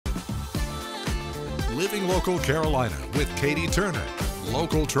Living Local Carolina with Katie Turner.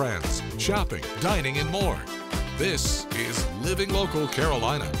 Local trends, shopping, dining, and more. This is Living Local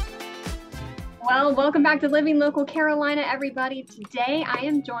Carolina. Well, welcome back to Living Local Carolina, everybody. Today I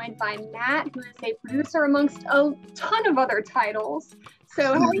am joined by Matt, who is a producer amongst a ton of other titles.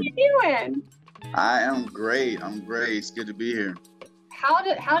 So how are you doing? I am great. I'm great. It's good to be here. How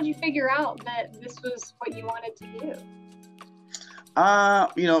did you figure out that this was what you wanted to do?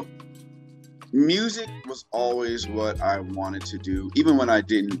 Music was always what I wanted to do, even when I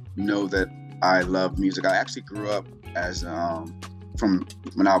didn't know that I loved music. I actually grew up as from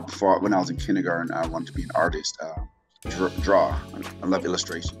when I was in kindergarten. I wanted to be an artist, draw. I love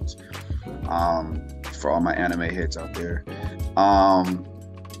illustrations. For all my anime heads out there,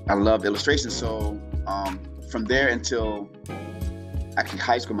 I loved illustrations. So from there until actually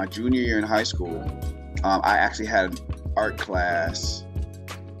high school, my junior year in high school, I actually had an art class.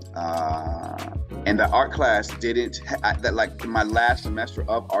 And the art class my last semester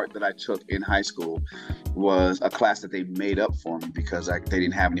of art that I took in high school was a class that they made up for me because they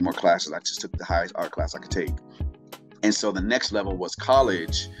didn't have any more classes. I just took the highest art class I could take. And so the next level was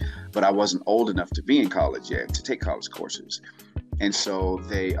college, but I wasn't old enough to be in college yet to take college courses. And so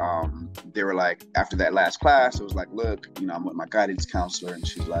they were like, after that last class, it was like, look, I'm with my guidance counselor, and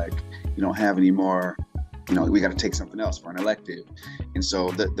she's like, you don't have any more. We got to take something else for an elective. And so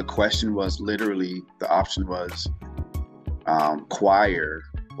the question was literally, the option was choir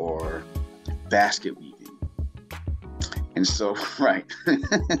or basket weaving. And so, right.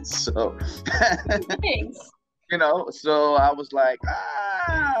 So, Thanks. So I was like,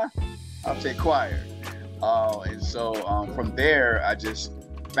 I'll take choir. And so from there, I just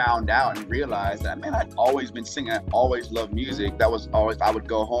found out and realized that, man, I'd always been singing. I always loved music. That was always, I would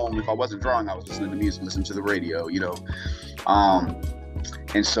go home. If I wasn't drawing, I was listening to music, listening to the radio,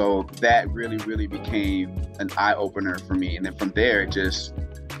 and so that really, really became an eye opener for me. And then from there, it just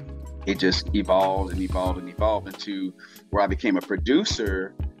evolved into where I became a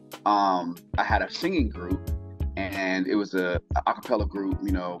producer. I had a singing group, and it was a cappella group,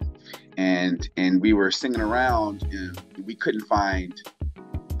 and we were singing around, and we couldn't find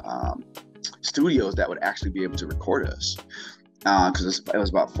studios that would actually be able to record us, because it was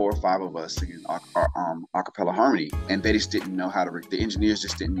about 4 or 5 of us singing a cappella harmony, and they just didn't know how to. The engineers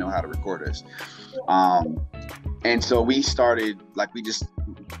just didn't know how to record us, and so we started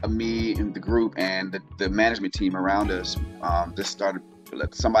me and the group and the management team around us just started.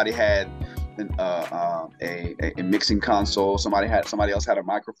 Somebody had a mixing console. Somebody else had a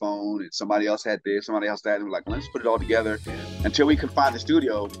microphone, and somebody else had this, somebody else that. And we're like, let's put it all together until we could find the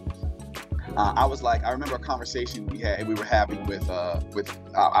studio. I remember a conversation we were having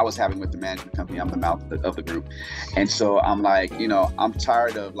I was having with the management company. I'm the mouth of the group. And so I'm like, I'm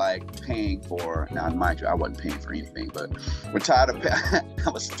tired of paying for, now mind you, I wasn't paying for anything, but we're tired of I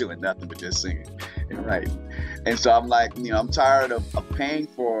was doing nothing but just singing and writing. And so I'm like, I'm tired of paying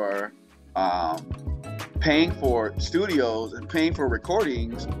for studios and paying for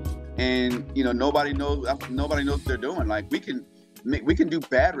recordings, and nobody knows what they're doing. Like, we can do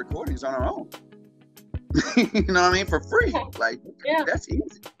bad recordings on our own. You know what I mean? For free. Yeah. That's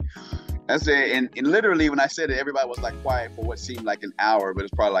easy. That's it. And literally, when I said it, everybody was quiet for what seemed like an hour, but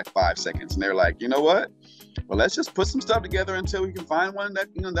it's probably 5 seconds. And they're like, you know what? Well, let's just put some stuff together until we can find one that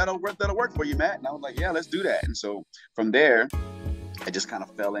that'll work for you, Matt. And I was like, yeah, let's do that. And so from there, I just kind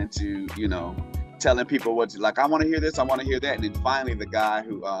of fell into telling people I want to hear this, I want to hear that. And then finally, the guy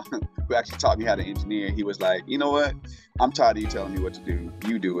who actually taught me how to engineer, he was like, you know what? I'm tired of you telling me what to do.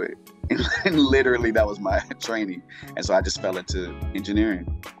 You do it. And literally, that was my training. And so I just fell into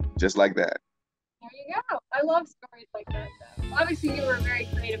engineering, just like that. There you go. I love stories like that, though. Obviously, you were a very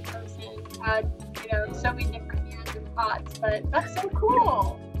creative person. You had, so many different hands and thoughts, but that's so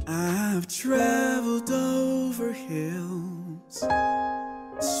cool. I've traveled over hills,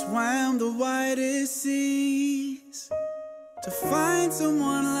 swam the widest seas to find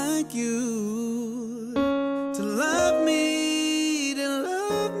someone like you, to love me, to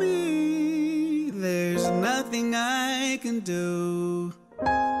love me. There's nothing I can do.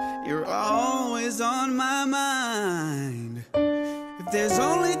 You're always on my mind. If there's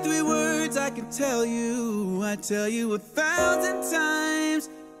only 3 words I can tell you, I tell you 1,000 times,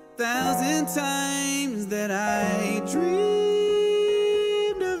 1,000 times that I dreamed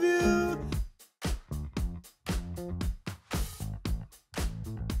of you.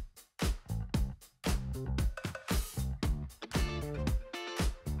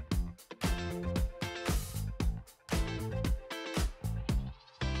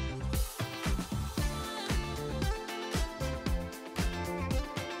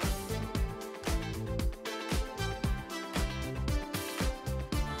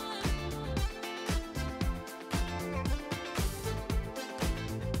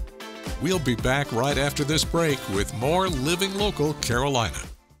 We'll be back right after this break with more Living Local Carolina.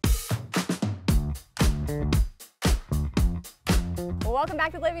 Welcome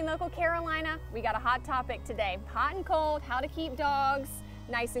back to Living Local Carolina. We got a hot topic today. Hot and cold, how to keep dogs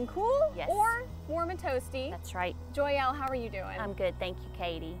nice and cool, yes, or warm and toasty. That's right. Joyelle, how are you doing? I'm good, thank you,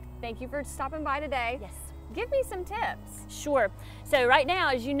 Katie. Thank you for stopping by today. Yes. Give me some tips. Sure. So right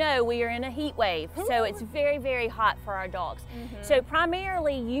now, as you know, we are in a heat wave. So it's very, very hot for our dogs. So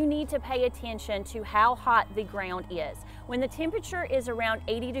primarily, you need to pay attention to how hot the ground is. When the temperature is around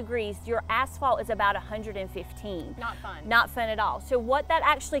 80 degrees, your asphalt is about 115. Not fun. Not fun at all. So what that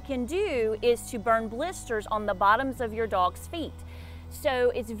actually can do is to burn blisters on the bottoms of your dog's feet. So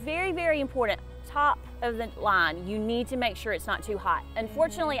it's very, very important. Top of the line, you need to make sure it's not too hot.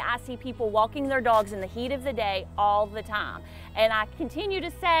 Unfortunately, I see people walking their dogs in the heat of the day all the time. And I continue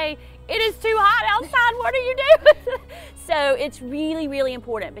to say, it is too hot outside, what are you doing? So it's really, really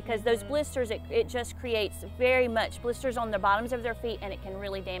important because those blisters, it just creates very much blisters on the bottoms of their feet, and it can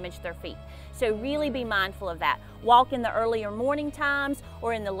really damage their feet. So really be mindful of that. Walk in the earlier morning times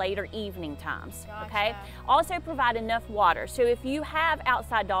or in the later evening times, okay? Also provide enough water. So if you have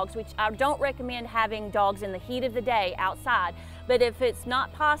outside dogs, which I don't recommend having dogs in the heat of the day outside, but if it's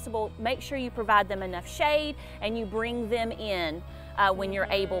not possible, make sure you provide them enough shade and you bring them in when you're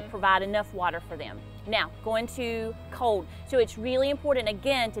able, provide enough water for them. Now, going to cold. So it's really important,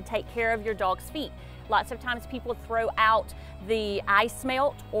 again, to take care of your dog's feet. Lots of times people throw out the ice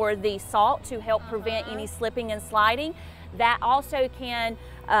melt or the salt to help prevent any slipping and sliding. That also can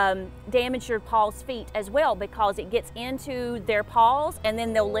damage your paw's feet as well because it gets into their paws and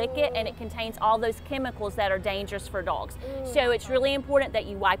then they'll lick it and it contains all those chemicals that are dangerous for dogs. So it's really important that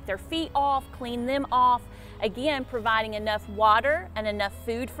you wipe their feet off, clean them off. Again, providing enough water and enough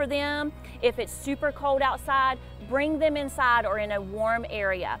food for them. If it's super cold outside, bring them inside or in a warm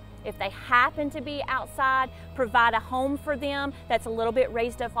area. If they happen to be outside, provide a home for them that's a little bit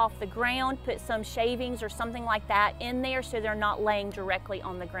raised up off the ground. Put some shavings or something like that in there so they're not laying directly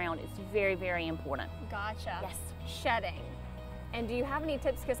on the ground. It's very, very important. Gotcha. Yes. Shedding. And do you have any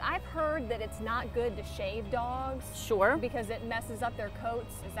tips? Because I've heard that it's not good to shave dogs. Sure. Because it messes up their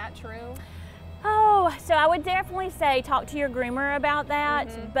coats. Is that true? Oh, so I would definitely say talk to your groomer about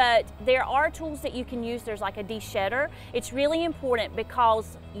that, but there are tools that you can use. There's like a de-shedder. It's really important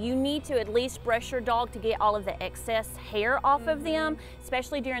because you need to at least brush your dog to get all of the excess hair off of them,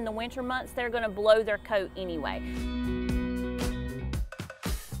 especially during the winter months. They're going to blow their coat anyway.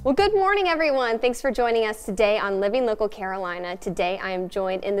 Well, good morning, everyone. Thanks for joining us today on Living Local Carolina. Today, I am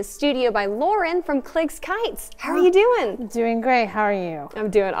joined in the studio by Lauren from Cliggs Kites. How are you doing? Doing great. How are you? I'm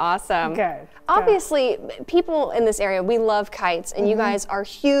doing awesome. Good. Obviously, people in this area, we love kites, and you guys are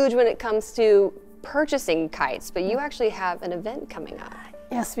huge when it comes to purchasing kites, but you actually have an event coming up.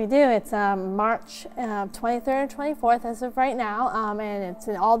 Yes, we do. It's March 23rd and 24th as of right now, and it's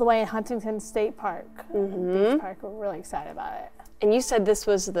all the way in Huntington State Park. Beach Park. We're really excited about it. And you said this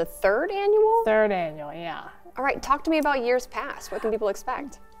was the third annual? Third annual, yeah. All right, talk to me about years past. What can people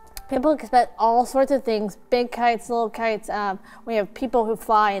expect? People expect all sorts of things, big kites, little kites. We have people who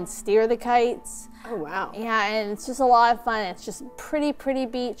fly and steer the kites. Oh, wow. Yeah, and it's just a lot of fun. It's just pretty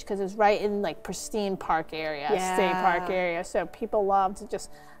beach because it's right in like pristine park area, state park area. So people love to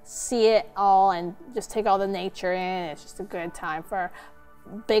just see it all and just take all the nature in. It's just a good time for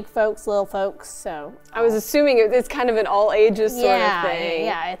big folks, little folks. So I was assuming it's kind of an all ages sort of thing.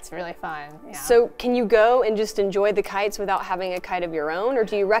 Yeah, it's really fun. Yeah. So can you go and just enjoy the kites without having a kite of your own, or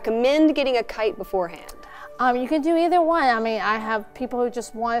do you recommend getting a kite beforehand? You can do either one. I mean, I have people who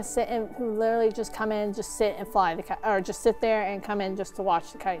just want to sit and who literally just come in, just sit and fly the kite, or just sit there and come in just to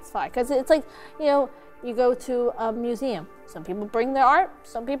watch the kites fly. Because it's like, you know, you go to a museum. Some people bring their art,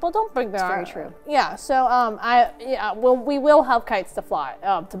 some people don't bring their art. That's very true. Yeah, so we will have kites to fly,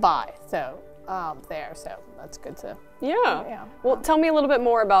 to buy. So there, so that's good to. Yeah. Well, tell me a little bit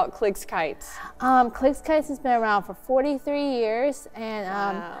more about Cliggs Kites. Cliggs Kites has been around for 43 years, and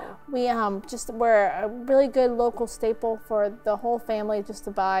we're a really good local staple for the whole family, just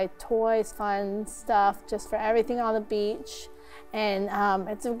to buy toys, fun stuff, just for everything on the beach, and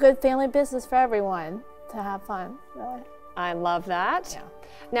it's a good family business for everyone to have fun, really. I love that. Yeah.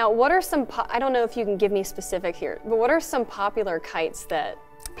 Now, what are some, I don't know if you can give me specific here, but what are some popular kites that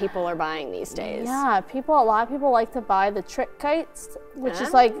people are buying these days? Yeah, a lot of people like to buy the trick kites, which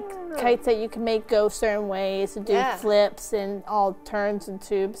is like kites that you can make go certain ways, to do flips and all turns and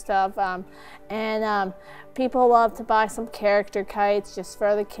tube stuff. People love to buy some character kites just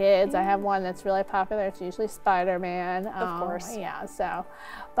for the kids. I have one that's really popular. It's usually Spider-Man. Of course. Yeah, so,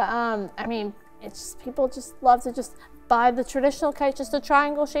 but I mean, it's just, people just love to just buy the traditional kite, just a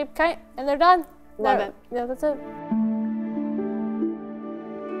triangle shaped kite, and they're done. Love it. Yeah, that's it.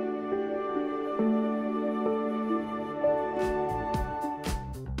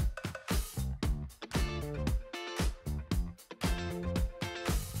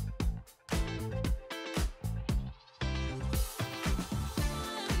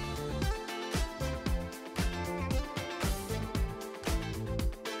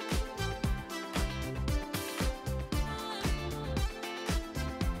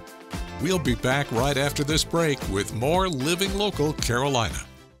 We'll be back right after this break with more Living Local Carolina.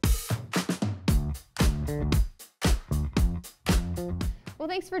 Well,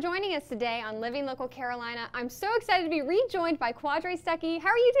 thanks for joining us today on Living Local Carolina. I'm so excited to be rejoined by Quadre Stuckey. How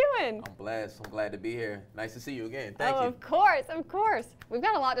are you doing? I'm glad to be here. Nice to see you again. Thank you. Of course, of course. We've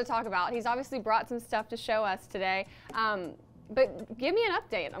got a lot to talk about. He's obviously brought some stuff to show us today. But give me an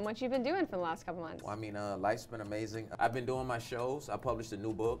update on what you've been doing for the last couple months. Well, I mean, life's been amazing. I've been doing my shows. I published a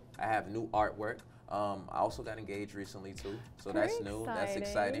new book. I have new artwork. I also got engaged recently too, so Very that's new. That's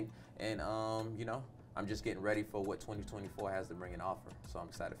exciting. And you know, I'm just getting ready for what 2024 has to bring and offer. So I'm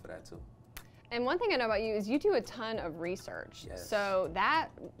excited for that too. And one thing I know about you is you do a ton of research. Yes. So that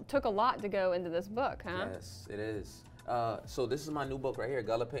took a lot to go into this book, huh? Yes, it is. So this is my new book right here,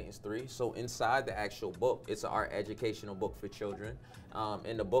 Gullah Paintings 3. So inside the actual book, it's an art educational book for children.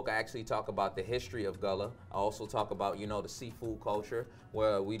 In the book, I actually talk about the history of Gullah. I also talk about, you know, the seafood culture,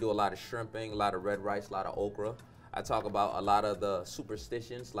 where we do a lot of shrimping, a lot of red rice, a lot of okra. I talk about a lot of the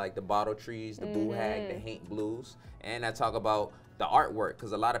superstitions, like the bottle trees, the buhag, the haint blues. And I talk about the artwork,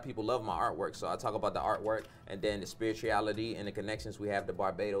 because a lot of people love my artwork. So I talk about the artwork and then the spirituality and the connections we have to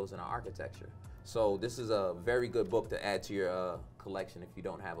Barbados and our architecture. So this is a very good book to add to your collection if you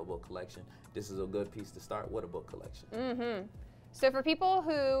don't have a book collection. This is a good piece to start with a book collection. Mm-hmm. So for people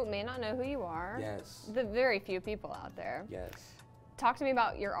who may not know who you are, Yes. the very few people out there, Yes. talk to me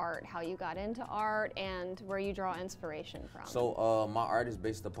about your art, how you got into art, and where you draw inspiration from. So my art is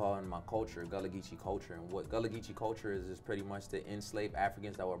based upon my culture, Gullah Geechee culture. And what Gullah Geechee culture is pretty much the enslaved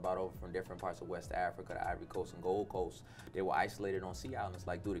Africans that were brought over from different parts of West Africa, the Ivory Coast and Gold Coast. They were isolated on sea islands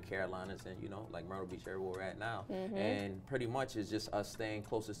like through the Carolinas and, you know, like Myrtle Beach, area where we're at now. And pretty much it's just us staying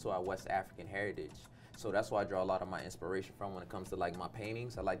closest to our West African heritage. So that's why I draw a lot of my inspiration from when it comes to like my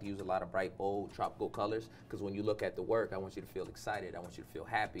paintings. I like to use a lot of bright, bold, tropical colors, because when you look at the work, I want you to feel excited. I want you to feel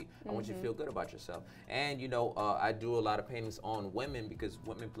happy. I want you to feel good about yourself. And, you know, I do a lot of paintings on women because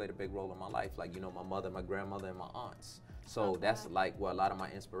women played a big role in my life. Like, you know, my mother, my grandmother, and my aunts. So that's like where a lot of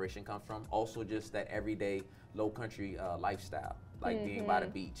my inspiration comes from. Also just that everyday low country lifestyle, like being by the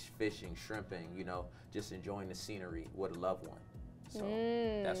beach, fishing, shrimping, you know, just enjoying the scenery with a loved one. So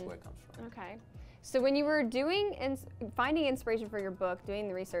that's where it comes from. Okay. So when you were finding inspiration for your book, doing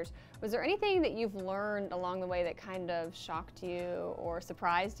the research, was there anything that you've learned along the way that kind of shocked you or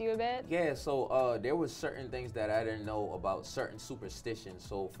surprised you a bit? Yeah, so there was certain things that I didn't know about certain superstitions.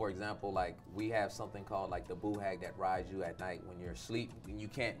 So for example, like we have something called like the buhag that rides you at night when you're asleep and you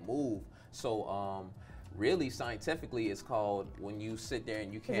can't move. So really scientifically it's called when you sit there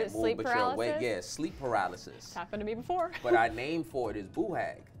and you can't move but you're awake. Yeah, sleep paralysis. It's happened to me before. But our name for it is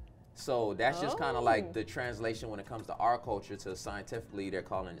buhag. So that's just kind of like the translation when it comes to our culture to scientifically, they're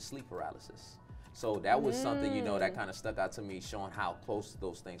calling it sleep paralysis. So that was something, you know, that kind of stuck out to me, showing how close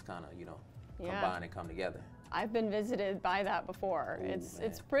those things kind of, you know, combine and come together. I've been visited by that before. Ooh,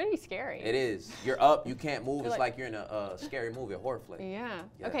 it's pretty scary. It is. You're up, you can't move. It's like you're in a scary movie, a horror flick. Yeah.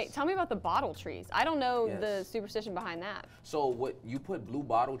 Yes. Okay, tell me about the bottle trees. I don't know the superstition behind that. So what you put blue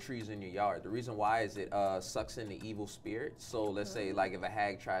bottle trees in your yard. The reason why is it sucks in the evil spirit. So let's say like if a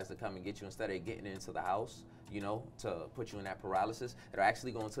hag tries to come and get you, instead of getting into the house, you know, to put you in that paralysis, it'll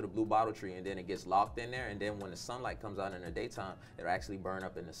actually go into the blue bottle tree and then it gets locked in there. And then when the sunlight comes out in the daytime, it'll actually burn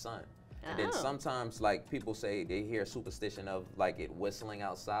up in the sun. And then sometimes, like, people say they hear a superstition of, like, it whistling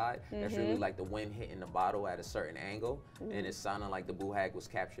outside. That's really like the wind hitting the bottle at a certain angle, and it's sounding like the buhag was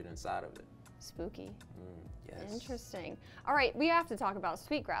captured inside of it. Spooky. Yes. Interesting. All right, we have to talk about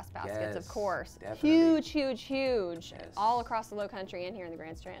sweetgrass baskets, of course. Definitely. Huge, huge, huge. Yes. All across the Low Country and here in the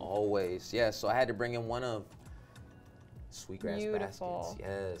Grand Strand. Always, yes. So I had to bring in one of sweetgrass Beautiful. baskets.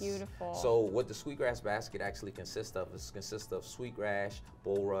 Yes. Beautiful. So what the sweetgrass basket actually consists of is sweetgrass,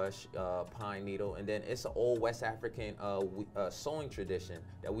 bulrush, pine needle, and then it's an old West African sewing tradition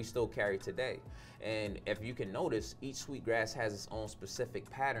that we still carry today. And if you can notice, each sweetgrass has its own specific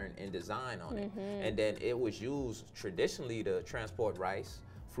pattern and design on it. And then it was used traditionally to transport rice,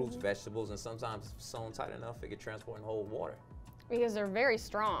 fruits, vegetables, and sometimes sewn tight enough it could transport and hold water. Because they're very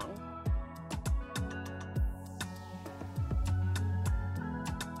strong.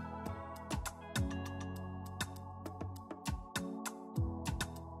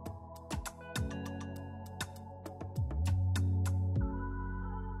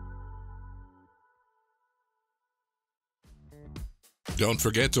 Don't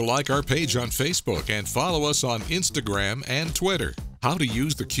forget to like our page on Facebook and follow us on Instagram and Twitter. How to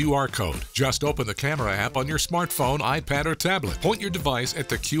use the QR code. Just open the camera app on your smartphone, iPad, or tablet. Point your device at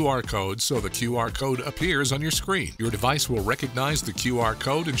the QR code so the QR code appears on your screen. Your device will recognize the QR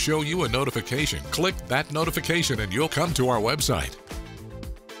code and show you a notification. Click that notification and you'll come to our website.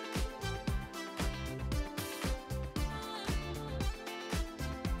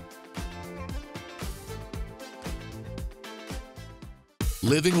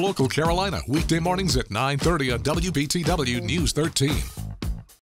 Living Local Carolina, weekday mornings at 9:30 on WBTW News 13.